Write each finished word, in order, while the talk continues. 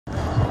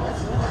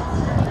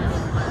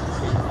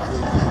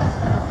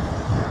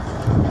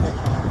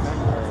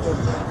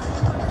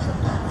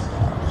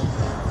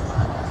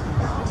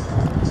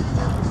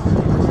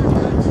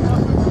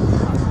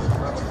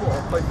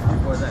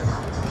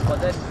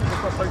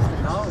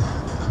Yeah.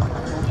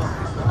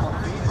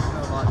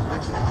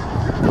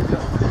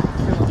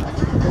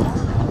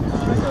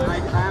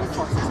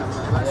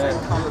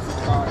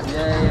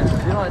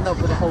 You might end up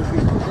with a whole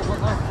piece.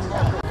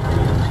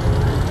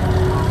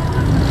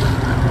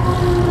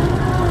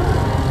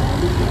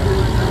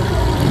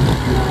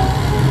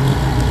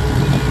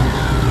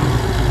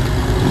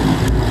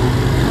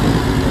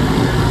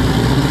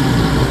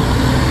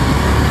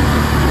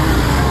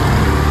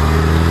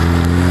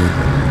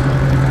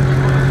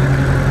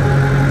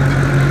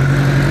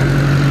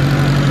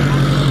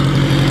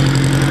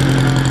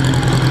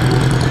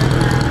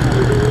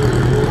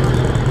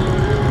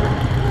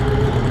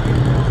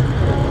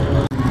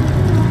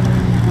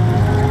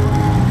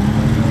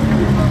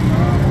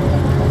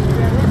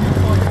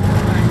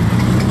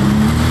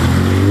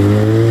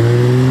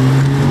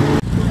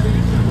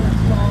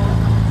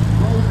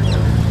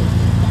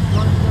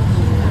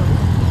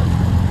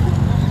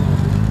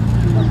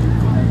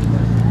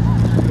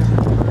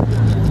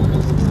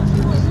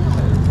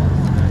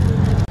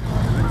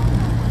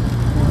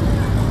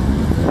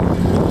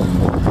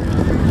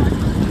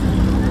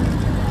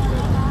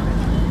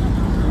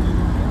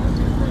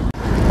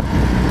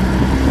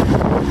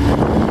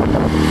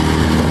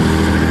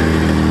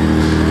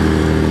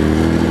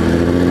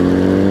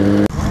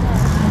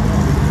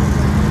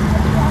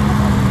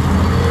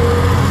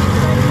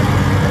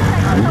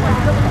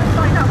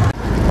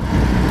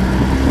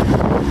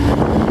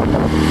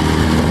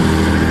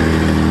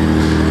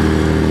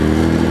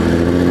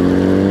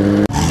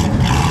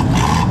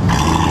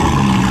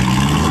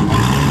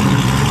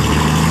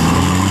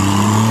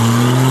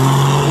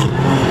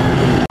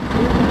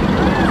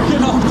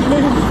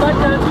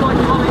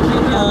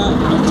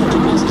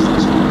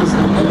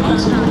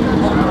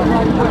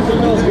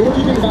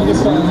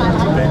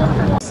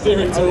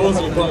 Steering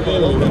towards you quite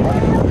clearly then.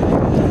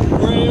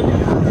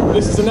 Graham,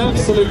 this is an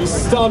absolutely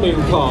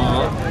stunning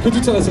car. Could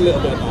you tell us a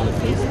little bit about it,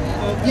 please?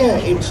 Yeah,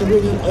 it's a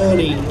really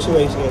early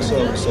 280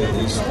 SL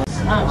Mercedes.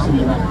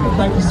 Absolutely.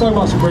 Thank you so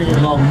much for bringing it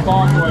along.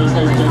 Far away, ladies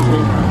and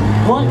gentlemen.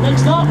 Right,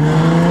 next up.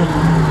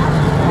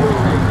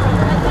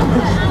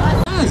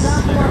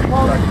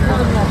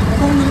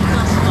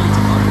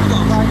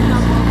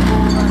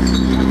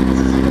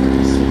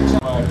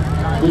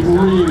 It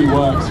really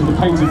works with the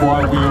painted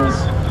white wheels.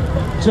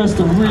 Just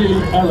a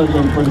really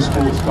elegant British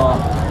sports car.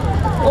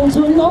 On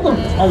to another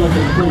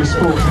elegant British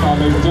sports car,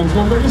 ladies and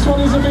gentlemen, but this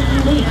one is a bit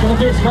unique and a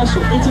bit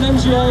special. It's an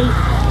MGA,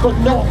 but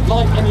not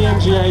like any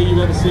MGA you've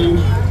ever seen.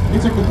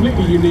 It's a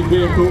completely unique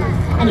vehicle,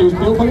 and it was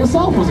built by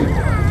yourself, was it?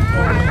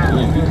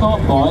 Yeah, you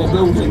can't buy it,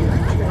 build it.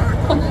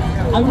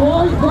 And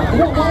what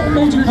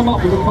made you come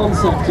up with the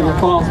concept of a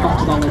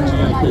fast-factored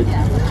MGA coupe?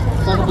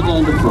 Saturday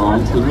going to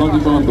France with Roddy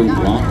by a boot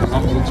rack and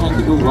having a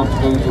technical rock to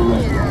go to a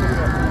restaurant.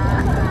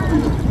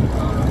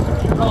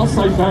 I'll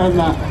say fair than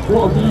that.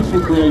 What a beautiful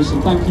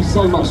creation. Thank you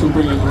so much for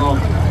bringing it along.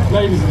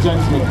 Ladies and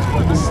gentlemen,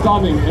 the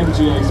stunning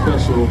MGA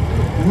Special.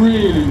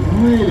 Really,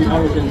 really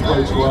elegant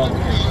way to work.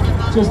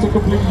 Just a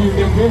completely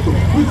unique vehicle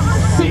with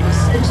 6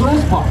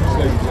 exhaust pipes,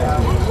 ladies and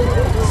gentlemen.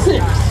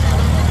 6!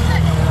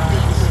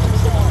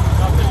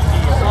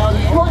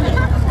 Right then.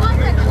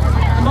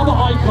 Another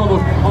icon of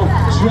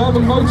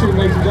German motoring,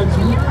 ladies and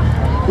gentlemen.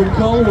 The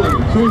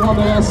Gullwing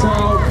 300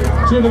 SL,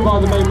 driven by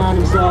the main man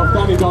himself,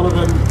 Danny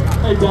Donovan.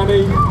 Hey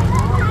Danny.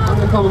 I'm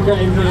going to come and get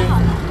in here.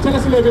 Tell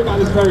us a little bit about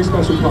this very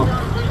special car.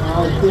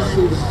 This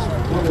is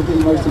one of the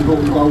most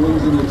important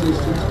Gullwings in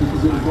existence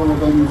because it was one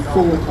of only 4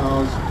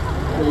 cars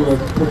that were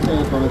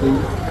prepared by the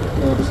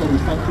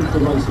Mercedes factory for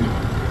racing.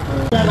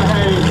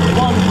 Hey,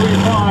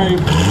 135.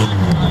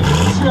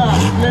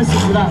 Just listen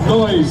to that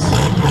noise.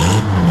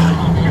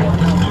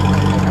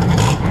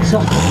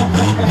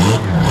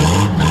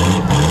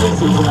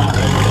 Listen to that.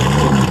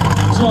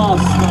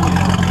 Just.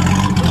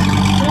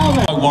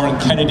 Warren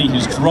Kennedy,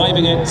 who's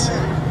driving it,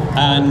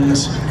 and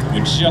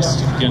we're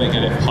just going to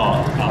get it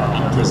parked up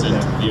and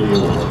present the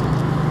award.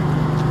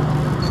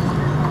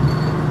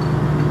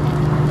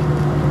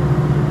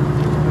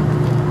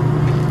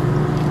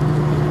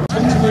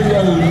 Entirely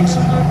owned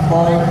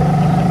by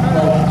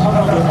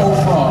all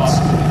France,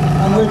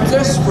 and we're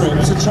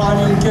desperate to try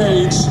and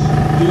engage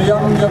the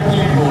younger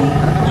people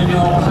in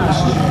our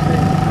passion.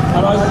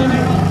 And I think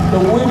the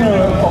winner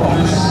of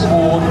this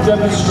award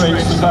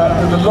demonstrates the fact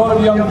that a lot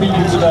of young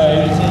people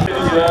today.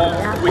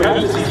 We hope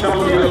to see some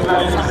of you in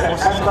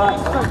September,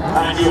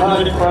 and you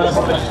heard it first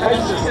on the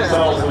education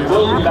themselves. We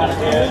will be back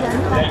here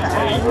next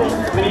April.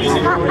 Please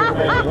enjoy the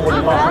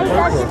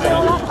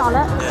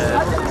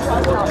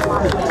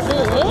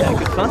Yeah,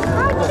 good fun.